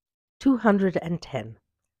210.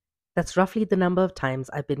 That's roughly the number of times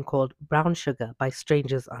I've been called brown sugar by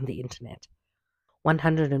strangers on the internet.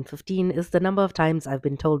 115 is the number of times I've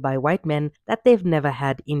been told by white men that they've never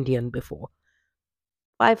had Indian before.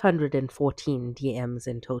 514 DMs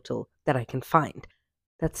in total that I can find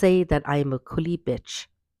that say that I am a coolie bitch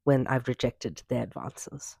when I've rejected their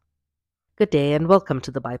advances. Good day and welcome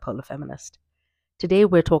to the Bipolar Feminist. Today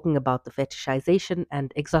we're talking about the fetishization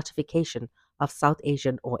and exotification of South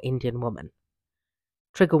Asian or Indian women.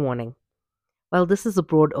 Trigger warning. While this is a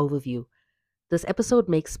broad overview, this episode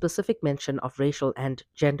makes specific mention of racial and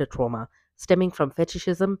gender trauma stemming from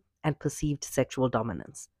fetishism and perceived sexual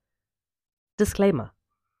dominance. Disclaimer.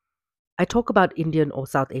 I talk about Indian or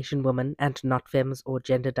South Asian women and not femmes or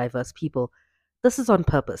gender diverse people. This is on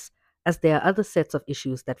purpose, as there are other sets of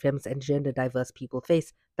issues that femmes and gender diverse people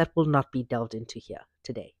face that will not be delved into here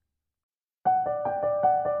today.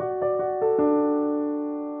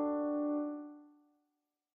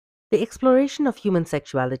 The exploration of human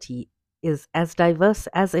sexuality is as diverse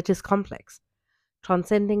as it is complex,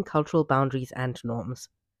 transcending cultural boundaries and norms.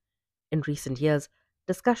 In recent years,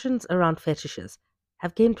 discussions around fetishes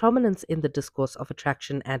have gained prominence in the discourse of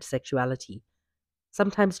attraction and sexuality,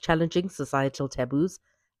 sometimes challenging societal taboos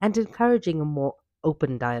and encouraging a more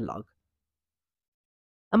open dialogue.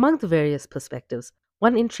 Among the various perspectives,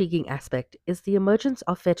 one intriguing aspect is the emergence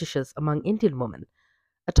of fetishes among Indian women,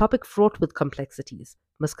 a topic fraught with complexities,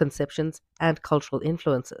 misconceptions, and cultural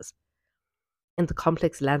influences. In the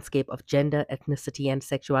complex landscape of gender, ethnicity, and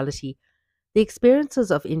sexuality, the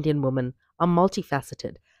experiences of Indian women are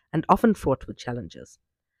multifaceted and often fraught with challenges.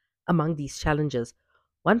 Among these challenges,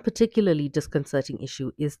 one particularly disconcerting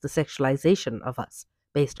issue is the sexualization of us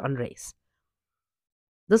based on race.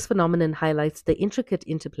 This phenomenon highlights the intricate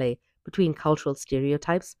interplay between cultural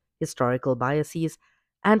stereotypes, historical biases,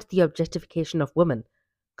 and the objectification of women,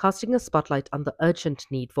 casting a spotlight on the urgent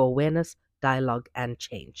need for awareness, dialogue, and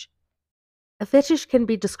change. A fetish can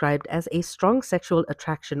be described as a strong sexual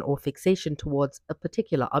attraction or fixation towards a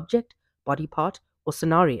particular object, body part, or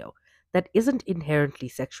scenario that isn't inherently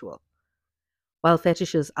sexual. While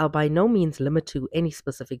fetishes are by no means limited to any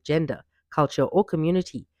specific gender, culture, or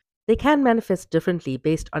community, they can manifest differently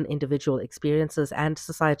based on individual experiences and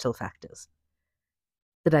societal factors.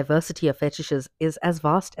 The diversity of fetishes is as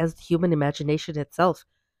vast as the human imagination itself,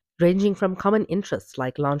 ranging from common interests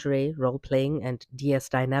like lingerie, role-playing, and DS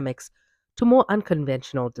dynamics to more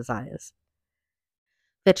unconventional desires.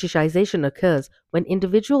 Fetishization occurs when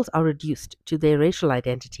individuals are reduced to their racial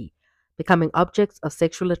identity, becoming objects of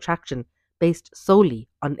sexual attraction based solely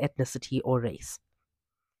on ethnicity or race.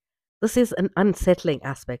 This is an unsettling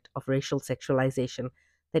aspect of racial sexualization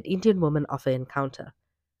that Indian women often encounter.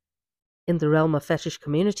 In the realm of fetish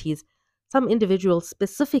communities, some individuals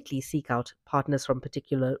specifically seek out partners from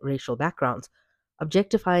particular racial backgrounds,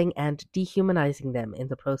 objectifying and dehumanizing them in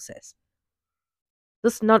the process.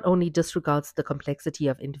 This not only disregards the complexity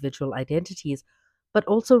of individual identities, but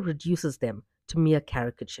also reduces them to mere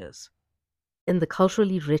caricatures. In the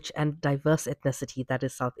culturally rich and diverse ethnicity that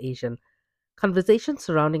is South Asian, conversations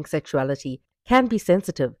surrounding sexuality can be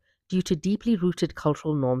sensitive due to deeply rooted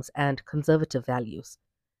cultural norms and conservative values.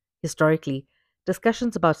 Historically,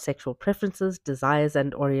 discussions about sexual preferences, desires,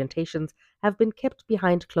 and orientations have been kept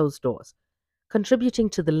behind closed doors, contributing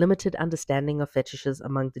to the limited understanding of fetishes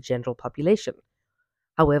among the general population.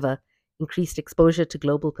 However, increased exposure to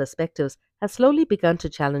global perspectives has slowly begun to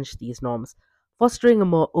challenge these norms, fostering a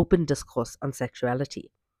more open discourse on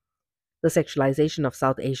sexuality. The sexualization of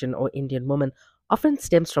South Asian or Indian women often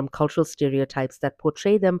stems from cultural stereotypes that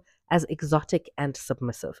portray them as exotic and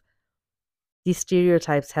submissive. These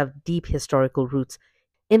stereotypes have deep historical roots,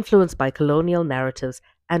 influenced by colonial narratives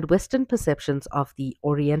and Western perceptions of the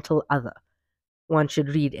Oriental other. One should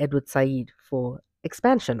read Edward Said for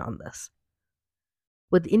expansion on this.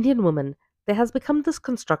 With Indian women, there has become this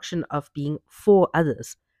construction of being for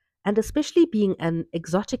others, and especially being an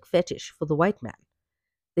exotic fetish for the white man.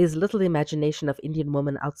 There is little imagination of Indian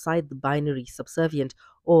women outside the binary subservient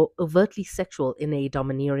or overtly sexual in a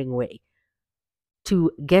domineering way.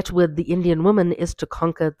 To get with the Indian woman is to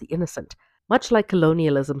conquer the innocent, much like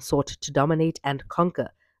colonialism sought to dominate and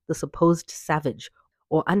conquer the supposed savage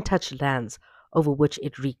or untouched lands over which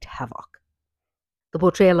it wreaked havoc. The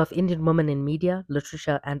portrayal of Indian women in media,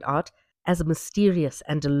 literature, and art as mysterious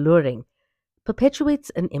and alluring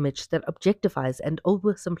perpetuates an image that objectifies and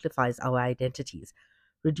oversimplifies our identities,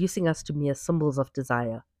 reducing us to mere symbols of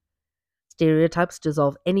desire. Stereotypes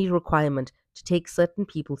dissolve any requirement to take certain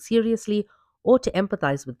people seriously or to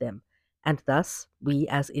empathize with them, and thus, we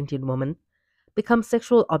as Indian women become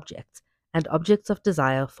sexual objects and objects of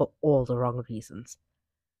desire for all the wrong reasons.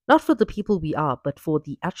 not for the people we are, but for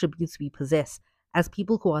the attributes we possess as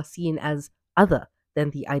people who are seen as other than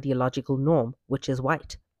the ideological norm, which is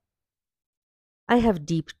white. I have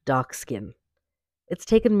deep, dark skin. It's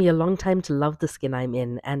taken me a long time to love the skin I'm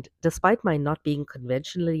in, and despite my not being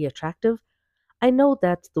conventionally attractive, I know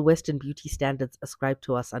that the Western beauty standards ascribed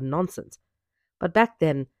to us are nonsense. But back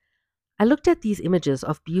then, I looked at these images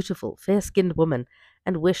of beautiful, fair skinned women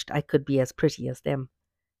and wished I could be as pretty as them.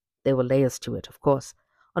 There were layers to it, of course.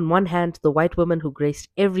 On one hand, the white women who graced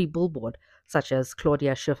every billboard, such as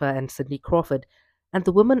Claudia Schiffer and Cindy Crawford, and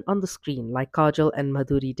the women on the screen like Kajal and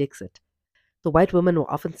Madhuri Dixit. The white women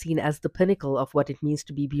were often seen as the pinnacle of what it means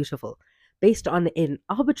to be beautiful, based on an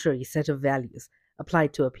arbitrary set of values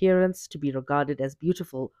applied to appearance to be regarded as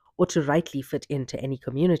beautiful or to rightly fit into any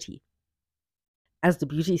community. As the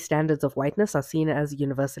beauty standards of whiteness are seen as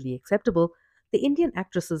universally acceptable, the Indian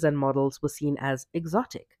actresses and models were seen as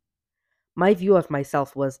exotic. My view of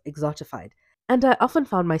myself was exotified, and I often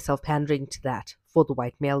found myself pandering to that for the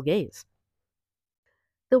white male gaze.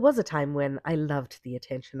 There was a time when I loved the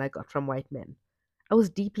attention I got from white men. I was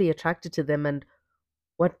deeply attracted to them and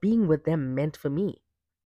what being with them meant for me.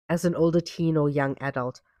 As an older teen or young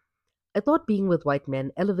adult, I thought being with white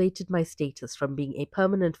men elevated my status from being a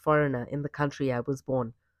permanent foreigner in the country I was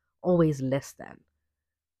born, always less than.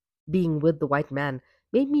 Being with the white man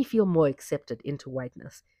made me feel more accepted into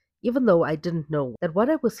whiteness, even though I didn't know that what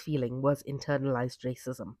I was feeling was internalized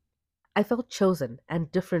racism. I felt chosen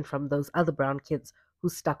and different from those other brown kids who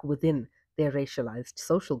stuck within their racialized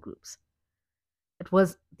social groups. It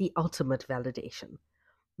was the ultimate validation,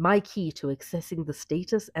 my key to accessing the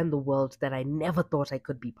status and the world that I never thought I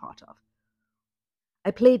could be part of. I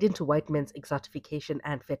played into white men's exotification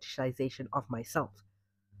and fetishization of myself.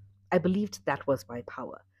 I believed that was my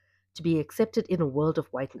power, to be accepted in a world of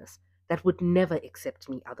whiteness that would never accept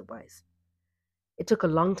me otherwise. It took a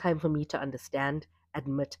long time for me to understand,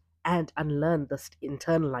 admit, and unlearn this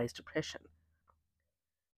internalized oppression.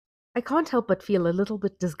 I can't help but feel a little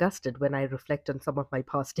bit disgusted when I reflect on some of my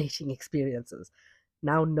past dating experiences,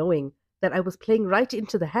 now knowing that I was playing right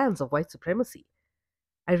into the hands of white supremacy.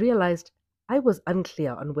 I realized I was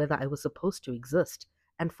unclear on whether I was supposed to exist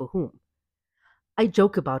and for whom. I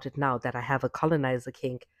joke about it now that I have a colonizer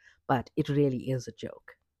kink, but it really is a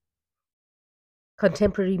joke.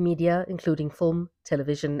 Contemporary media, including film,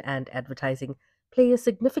 television, and advertising, play a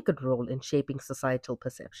significant role in shaping societal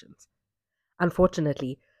perceptions.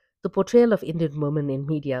 Unfortunately, the portrayal of Indian women in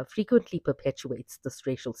media frequently perpetuates this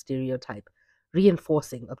racial stereotype,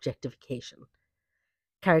 reinforcing objectification.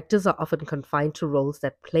 Characters are often confined to roles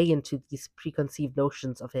that play into these preconceived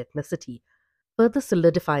notions of ethnicity, further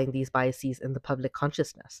solidifying these biases in the public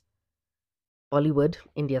consciousness. Bollywood,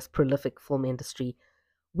 India's prolific film industry,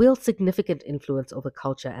 wields significant influence over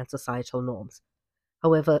culture and societal norms.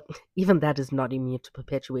 However, even that is not immune to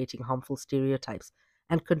perpetuating harmful stereotypes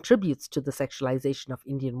and contributes to the sexualization of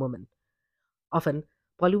Indian women. Often,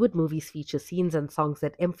 Bollywood movies feature scenes and songs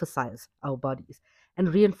that emphasize our bodies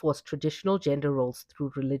and reinforce traditional gender roles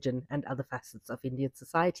through religion and other facets of Indian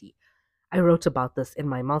society. I wrote about this in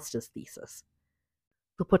my master's thesis.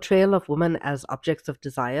 The portrayal of women as objects of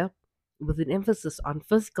desire, with an emphasis on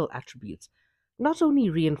physical attributes, not only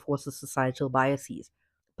reinforces societal biases,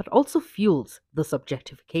 but also fuels this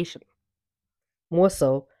objectification. More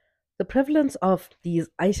so, the prevalence of these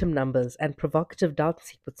item numbers and provocative dance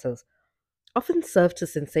sequences often serve to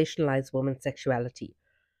sensationalize women's sexuality,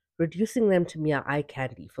 reducing them to mere eye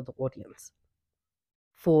candy for the audience.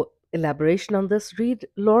 For elaboration on this, read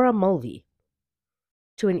Laura Mulvey.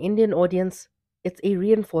 To an Indian audience, it's a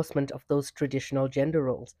reinforcement of those traditional gender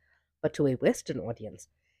roles, but to a Western audience,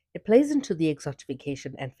 it plays into the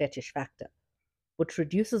exotification and fetish factor, which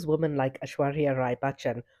reduces women like Aishwarya Rai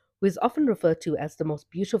Bachchan, who is often referred to as the most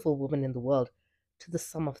beautiful woman in the world, to the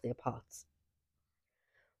sum of their parts.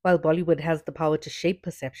 While Bollywood has the power to shape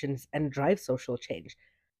perceptions and drive social change,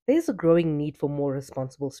 there is a growing need for more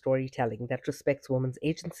responsible storytelling that respects women's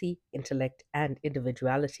agency, intellect, and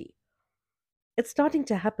individuality. It's starting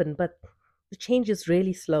to happen, but the change is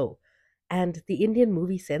really slow, and the Indian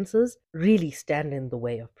movie censors really stand in the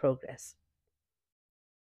way of progress.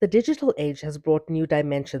 The digital age has brought new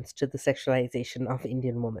dimensions to the sexualization of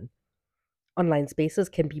Indian women. Online spaces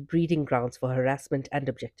can be breeding grounds for harassment and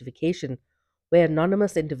objectification, where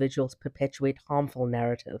anonymous individuals perpetuate harmful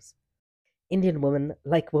narratives. Indian women,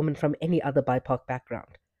 like women from any other BIPOC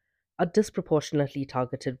background, are disproportionately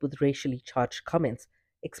targeted with racially charged comments,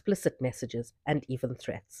 explicit messages, and even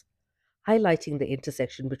threats, highlighting the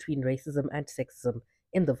intersection between racism and sexism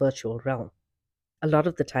in the virtual realm. A lot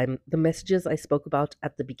of the time, the messages I spoke about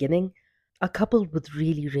at the beginning are coupled with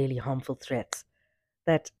really, really harmful threats.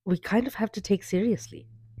 that we kind of have to take seriously.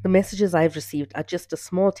 The messages I've received are just a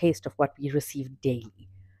small taste of what we receive daily.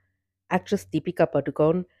 Actress Deepika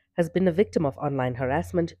Padukone has been a victim of online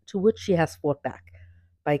harassment to which she has fought back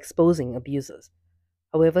by exposing abusers.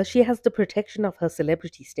 However, she has the protection of her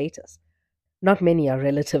celebrity status. Not many are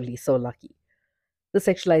relatively so lucky. The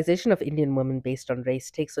sexualization of Indian women based on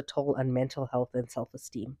race takes a toll on mental health and self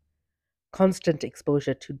esteem. Constant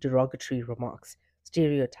exposure to derogatory remarks,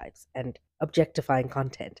 stereotypes, and objectifying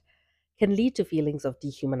content can lead to feelings of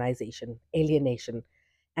dehumanization, alienation,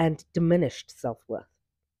 and diminished self worth.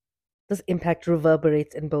 This impact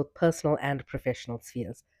reverberates in both personal and professional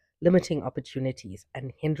spheres, limiting opportunities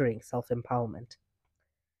and hindering self empowerment.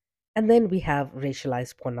 And then we have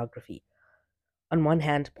racialized pornography. On one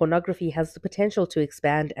hand, pornography has the potential to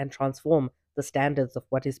expand and transform the standards of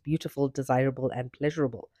what is beautiful, desirable, and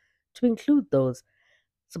pleasurable, to include those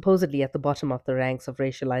supposedly at the bottom of the ranks of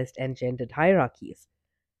racialized and gendered hierarchies.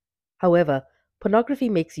 However, pornography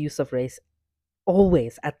makes use of race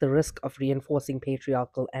always at the risk of reinforcing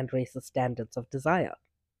patriarchal and racist standards of desire.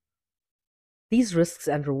 These risks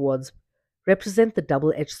and rewards represent the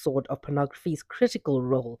double edged sword of pornography's critical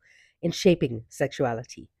role in shaping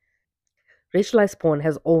sexuality. Racialized porn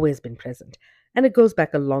has always been present, and it goes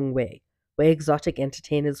back a long way, where exotic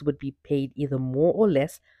entertainers would be paid either more or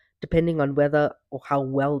less depending on whether or how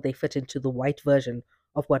well they fit into the white version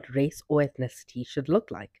of what race or ethnicity should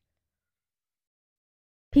look like.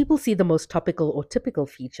 People see the most topical or typical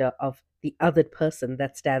feature of the othered person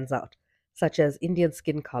that stands out, such as Indian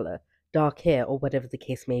skin color, dark hair, or whatever the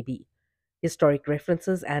case may be. Historic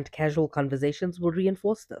references and casual conversations will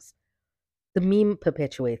reinforce this. The meme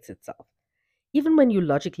perpetuates itself. Even when you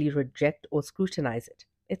logically reject or scrutinize it,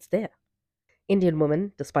 it's there. Indian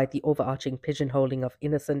women, despite the overarching pigeonholing of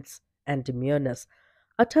innocence and demureness,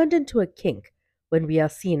 are turned into a kink when we are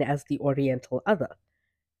seen as the Oriental other.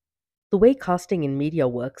 The way casting in media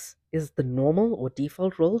works is the normal or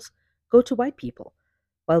default roles go to white people,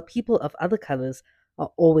 while people of other colors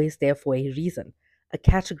are always there for a reason, a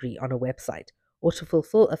category on a website, or to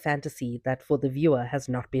fulfill a fantasy that for the viewer has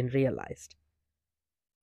not been realized.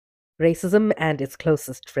 Racism and its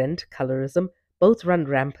closest friend, colorism, both run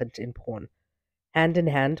rampant in porn, hand in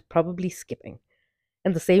hand, probably skipping.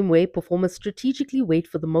 In the same way, performers strategically wait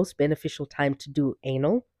for the most beneficial time to do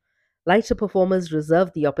anal, lighter performers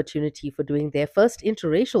reserve the opportunity for doing their first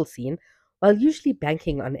interracial scene while usually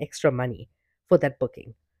banking on extra money for that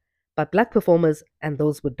booking. But black performers and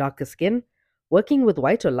those with darker skin, working with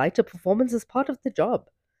white or lighter performers is part of the job.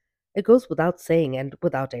 It goes without saying and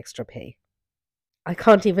without extra pay. I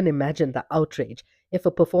can't even imagine the outrage if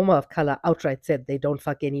a performer of color outright said they don't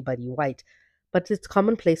fuck anybody white, but it's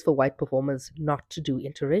commonplace for white performers not to do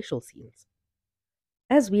interracial scenes.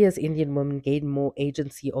 As we as Indian women gain more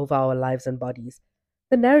agency over our lives and bodies,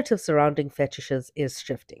 the narrative surrounding fetishes is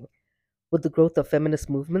shifting. With the growth of feminist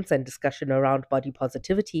movements and discussion around body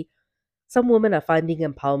positivity, some women are finding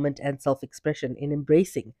empowerment and self expression in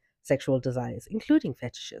embracing sexual desires, including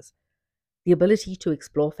fetishes. The ability to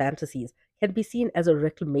explore fantasies can be seen as a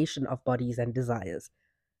reclamation of bodies and desires,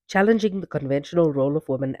 challenging the conventional role of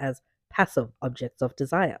women as passive objects of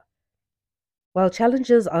desire. While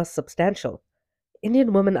challenges are substantial,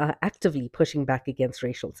 Indian women are actively pushing back against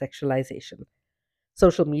racial sexualization.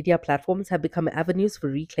 Social media platforms have become avenues for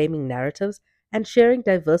reclaiming narratives and sharing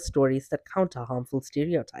diverse stories that counter harmful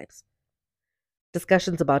stereotypes.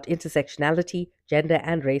 Discussions about intersectionality, gender,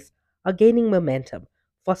 and race are gaining momentum,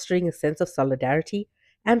 fostering a sense of solidarity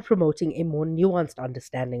and promoting a more nuanced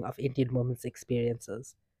understanding of Indian women's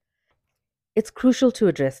experiences. It's crucial to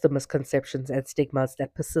address the misconceptions and stigmas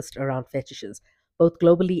that persist around fetishes, both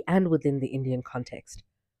globally and within the Indian context.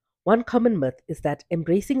 One common myth is that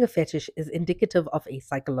embracing a fetish is indicative of a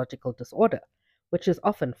psychological disorder, which is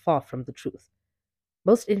often far from the truth.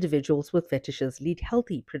 Most individuals with fetishes lead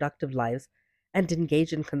healthy, productive lives and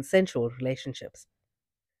engage in consensual relationships.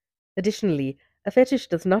 Additionally, a fetish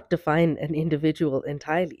does not define an individual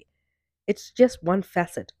entirely. It's just one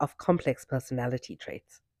facet of complex personality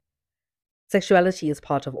traits. Sexuality is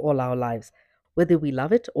part of all our lives, whether we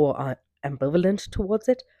love it or are ambivalent towards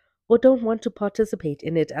it or don't want to participate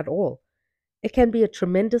in it at all. It can be a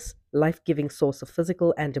tremendous, life giving source of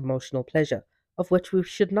physical and emotional pleasure, of which we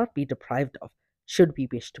should not be deprived of, should we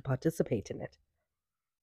wish to participate in it.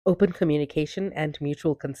 Open communication and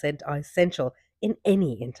mutual consent are essential in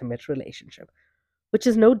any intimate relationship, which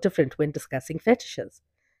is no different when discussing fetishes.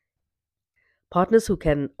 Partners who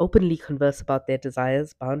can openly converse about their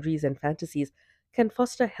desires, boundaries, and fantasies can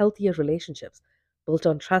foster healthier relationships built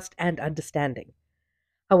on trust and understanding.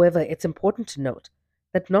 However, it's important to note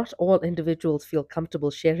that not all individuals feel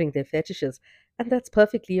comfortable sharing their fetishes, and that's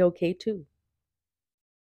perfectly okay too.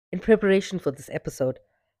 In preparation for this episode,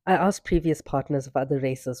 I asked previous partners of other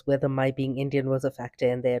races whether my being Indian was a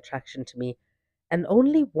factor in their attraction to me, and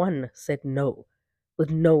only one said no, with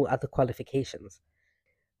no other qualifications.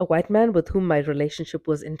 A white man with whom my relationship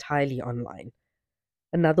was entirely online.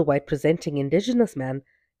 Another white presenting indigenous man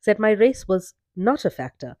said my race was not a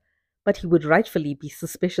factor, but he would rightfully be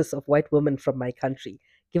suspicious of white women from my country,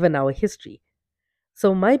 given our history.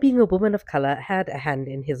 So my being a woman of color had a hand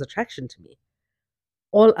in his attraction to me.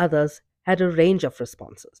 All others had a range of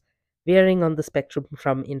responses, varying on the spectrum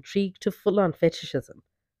from intrigue to full on fetishism.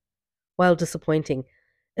 While disappointing,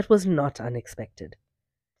 it was not unexpected.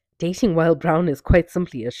 Dating while brown is quite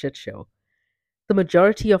simply a shit show. The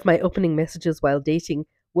majority of my opening messages while dating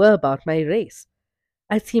were about my race.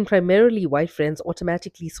 I'd seen primarily white friends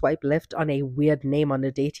automatically swipe left on a weird name on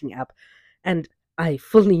a dating app, and I,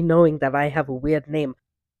 fully knowing that I have a weird name,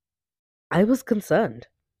 I was concerned.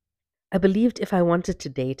 I believed if I wanted to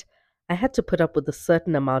date, I had to put up with a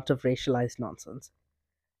certain amount of racialized nonsense.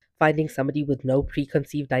 Finding somebody with no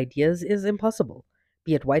preconceived ideas is impossible,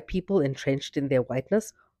 be it white people entrenched in their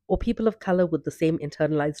whiteness or people of color with the same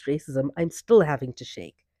internalized racism I'm still having to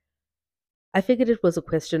shake. I figured it was a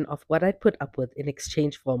question of what I'd put up with in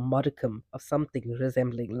exchange for a modicum of something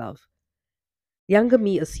resembling love. Younger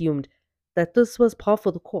me assumed that this was par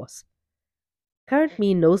for the course. Current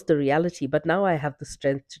me knows the reality, but now I have the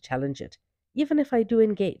strength to challenge it, even if I do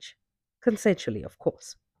engage. Consensually, of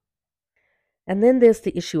course. And then there's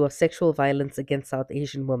the issue of sexual violence against South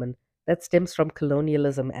Asian women that stems from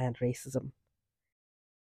colonialism and racism.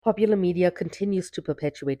 Popular media continues to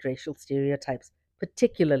perpetuate racial stereotypes,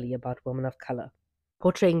 particularly about women of color,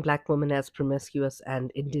 portraying black women as promiscuous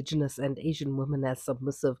and indigenous and Asian women as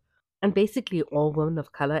submissive, and basically all women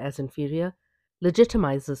of color as inferior,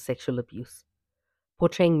 legitimizes sexual abuse.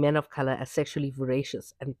 Portraying men of color as sexually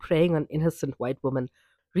voracious and preying on innocent white women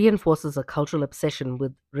reinforces a cultural obsession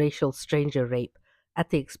with racial stranger rape at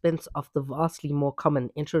the expense of the vastly more common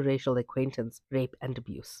interracial acquaintance rape and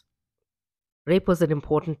abuse. Rape was an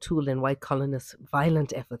important tool in white colonists'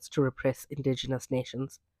 violent efforts to repress indigenous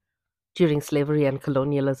nations. During slavery and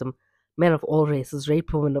colonialism, men of all races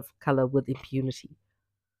raped women of color with impunity.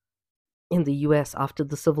 In the US, after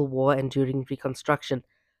the Civil War and during Reconstruction,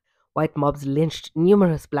 white mobs lynched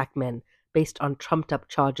numerous black men based on trumped up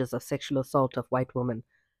charges of sexual assault of white women,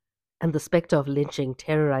 and the specter of lynching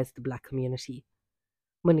terrorized the black community.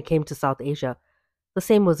 When it came to South Asia, the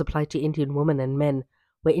same was applied to Indian women and men,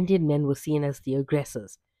 where Indian men were seen as the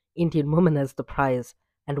aggressors, Indian women as the prize,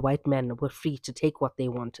 and white men were free to take what they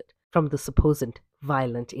wanted from the supposed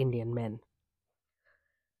violent Indian men.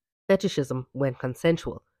 Fetishism, when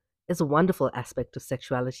consensual, is a wonderful aspect of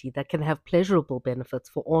sexuality that can have pleasurable benefits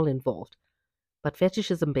for all involved. But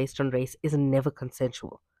fetishism based on race is never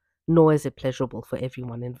consensual, nor is it pleasurable for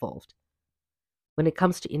everyone involved. When it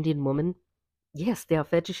comes to Indian women, yes, there are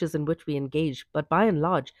fetishes in which we engage, but by and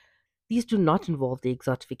large, these do not involve the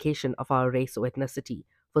exotification of our race or ethnicity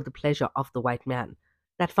for the pleasure of the white man,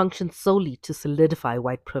 that functions solely to solidify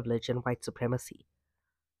white privilege and white supremacy.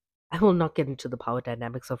 I will not get into the power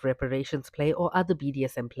dynamics of reparations play or other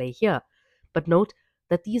BDSM play here, but note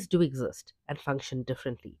that these do exist and function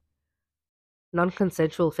differently.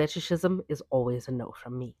 Non-consensual fetishism is always a no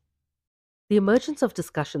from me. The emergence of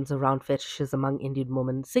discussions around fetishes among Indian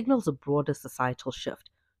women signals a broader societal shift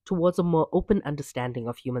towards a more open understanding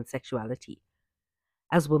of human sexuality.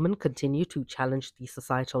 As women continue to challenge these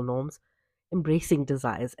societal norms, embracing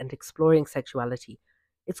desires and exploring sexuality,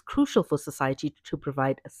 it's crucial for society to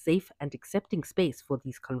provide a safe and accepting space for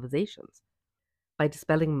these conversations. By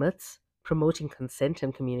dispelling myths, promoting consent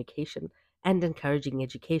and communication, and encouraging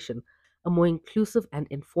education, a more inclusive and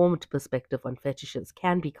informed perspective on fetishes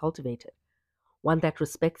can be cultivated, one that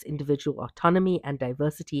respects individual autonomy and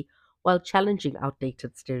diversity while challenging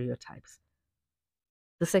outdated stereotypes.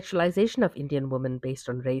 The sexualization of Indian women based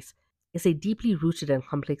on race is a deeply rooted and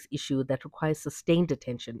complex issue that requires sustained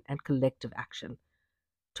attention and collective action.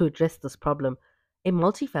 To address this problem, a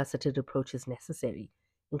multifaceted approach is necessary,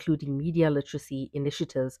 including media literacy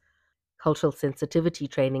initiatives, cultural sensitivity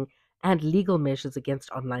training, and legal measures against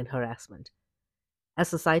online harassment. As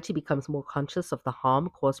society becomes more conscious of the harm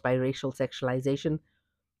caused by racial sexualization,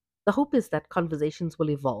 the hope is that conversations will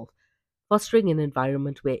evolve, fostering an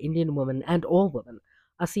environment where Indian women and all women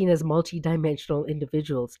are seen as multidimensional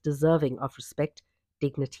individuals deserving of respect,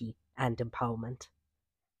 dignity, and empowerment.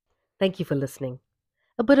 Thank you for listening.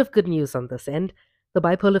 A bit of good news on this end. The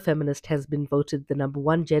Bipolar Feminist has been voted the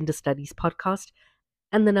 #1 gender studies podcast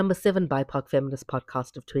and the number 7 BIPOC Feminist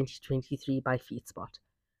Podcast of 2023 by FeedSpot.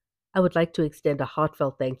 I would like to extend a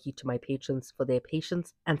heartfelt thank you to my patrons for their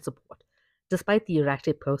patience and support, despite the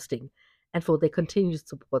erratic posting, and for their continued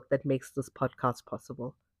support that makes this podcast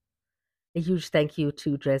possible. A huge thank you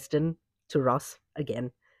to Dresden, to Ross,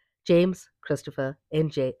 again, James, Christopher,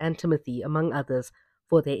 NJ, and Timothy, among others,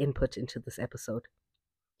 for their input into this episode.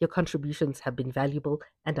 Your contributions have been valuable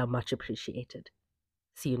and are much appreciated.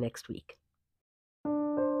 See you next week.